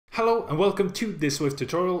Hello and welcome to this Swift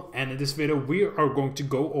tutorial, and in this video we are going to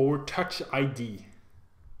go over TouchID.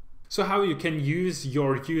 So how you can use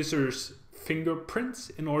your user's fingerprints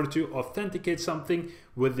in order to authenticate something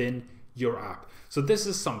within your app. So this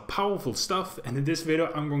is some powerful stuff, and in this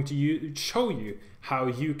video I'm going to show you how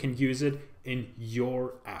you can use it in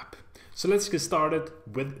your app. So let's get started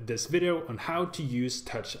with this video on how to use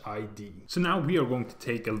TouchID. So now we are going to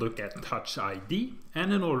take a look at TouchID,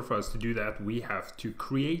 and in order for us to do that we have to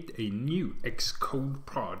create a new Xcode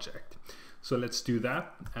project. So let's do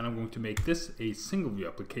that, and I'm going to make this a single view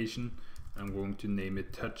application. I'm going to name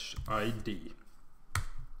it TouchID.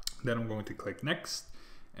 Then I'm going to click next,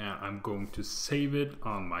 and I'm going to save it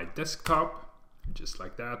on my desktop, just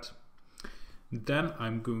like that. Then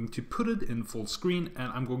I'm going to put it in full screen,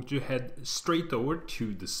 and I'm going to head straight over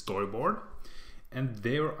to the storyboard, and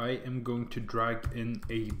there I am going to drag in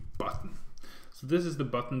a button. So this is the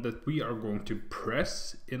button that we are going to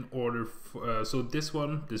press in order for, so this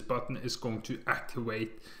button is going to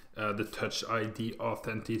activate the TouchID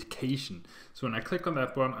authentication. So when I click on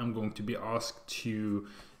that one, I'm going to be asked to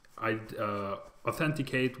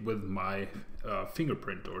authenticate with my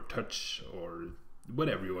fingerprint or touch or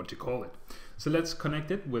whatever you want to call it. So let's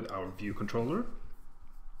connect it with our view controller.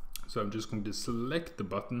 So I'm just going to select the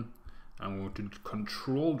button. I'm going to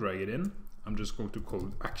control drag it in. I'm just going to call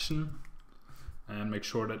it action and make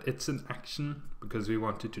sure that it's an action, because we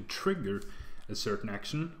want it to trigger a certain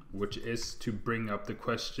action, which is to bring up the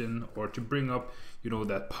question or to bring up,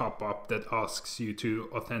 that pop-up that asks you to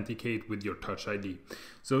authenticate with your TouchID.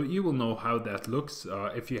 So you will know how that looks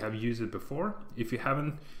if you have used it before. If you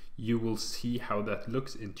haven't, you will see how that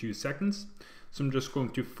looks in 2 seconds. So I'm just going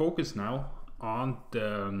to focus now on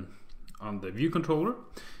the view controller,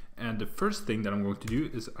 and the first thing that I'm going to do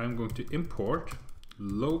is I'm going to import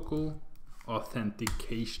local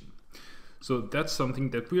authentication. So that's something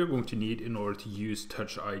that we are going to need in order to use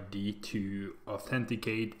TouchID to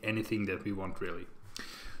authenticate anything that we want, really.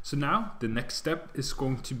 So now the next step is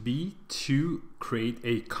going to be to create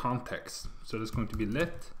a context. So there's going to be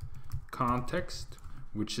let context,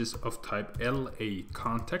 which is of type LA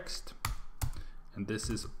context, and this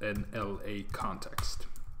is an LA context.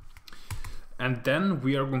 And then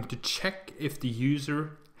we are going to check if the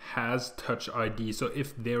user has TouchID, so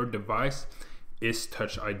if their device is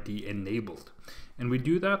TouchID enabled. And we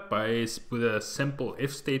do that with a simple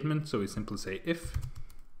if statement. So we simply say if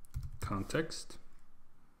context,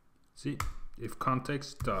 if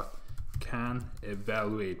context dot can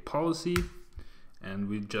evaluate policy, and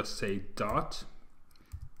we just say dot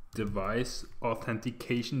device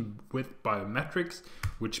authentication with biometrics,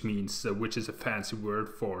 which means which is a fancy word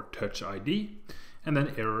for TouchID, and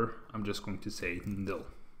then error, I'm just going to say nil,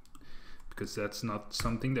 because that's not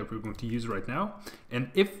something that we're going to use right now.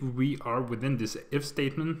 And if we are within this if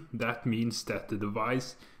statement, that means that the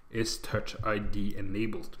device is TouchID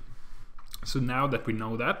enabled. So now that we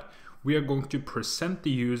know that, we are going to present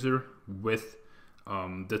the user with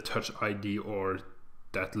the TouchID, or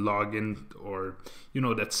that login, or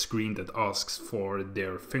that screen that asks for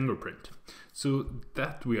their fingerprint. So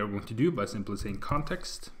that we are going to do by simply saying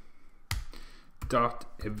context dot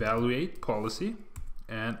evaluate policy,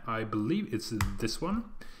 and I believe it's this one,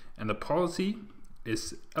 and the policy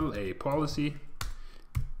is LA policy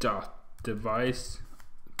dot device,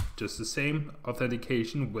 just the same,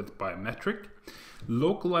 authentication with biometric.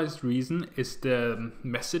 Localized reason is the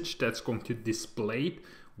message that's going to display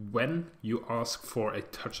when you ask for a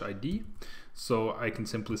TouchID. So I can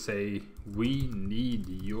simply say we need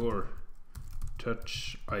your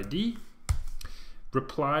TouchID.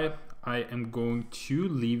 Reply, I am going to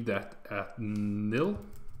leave that at nil,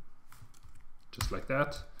 just like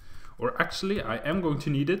that. Or actually I am going to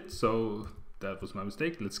need it, so that was my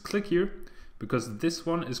mistake. Let's click here, because this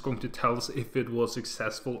one is going to tell us if it was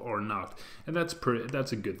successful or not, and that's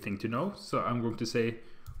a good thing to know. So I'm going to say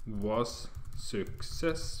was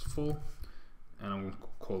successful, and I'm going to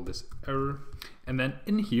call this error. And then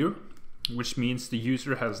in here, which means the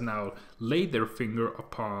user has now laid their finger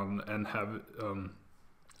upon and have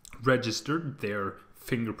registered their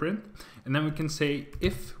fingerprint. And then we can say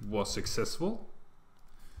if was successful,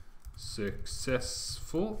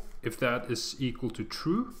 if that is equal to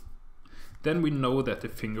true, then we know that the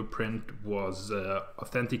fingerprint was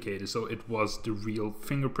authenticated, so it was the real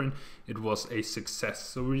fingerprint, it was a success.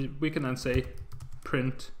 So we can then say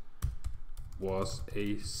print was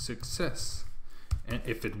a success. And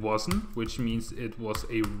if it wasn't, which means it was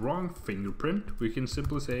a wrong fingerprint, we can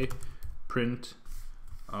simply say print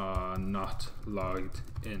not logged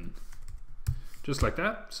in, just like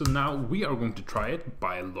that. So now we are going to try it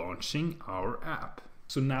by launching our app.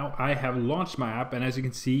 So now I have launched my app, and as you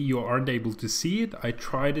can see, you aren't able to see it. I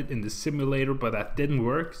tried it in the simulator, but that didn't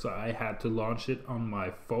work, so I had to launch it on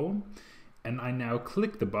my phone. And I now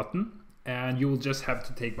click the button, and you will just have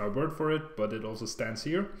to take my word for it, but it also stands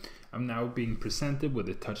here. I'm now being presented with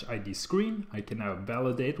a Touch ID screen. I can now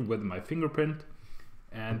validate with my fingerprint,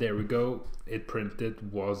 and there we go. It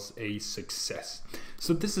printed, was a success.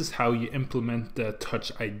 So this is how you implement the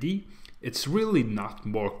Touch ID. It's really not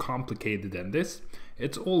more complicated than this.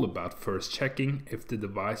 It's all about first checking if the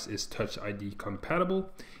device is Touch ID compatible.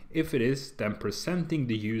 If it is, then presenting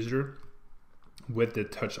the user with the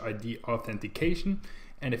Touch ID authentication.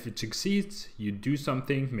 And if it succeeds, you do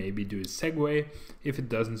something, maybe do a segue. If it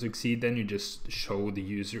doesn't succeed, then you just show the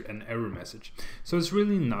user an error message. So it's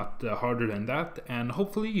really not harder than that. And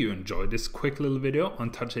hopefully you enjoyed this quick little video on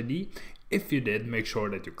Touch ID. If you did, make sure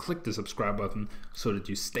that you click the subscribe button so that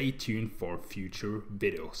you stay tuned for future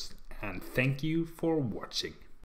videos. And thank you for watching.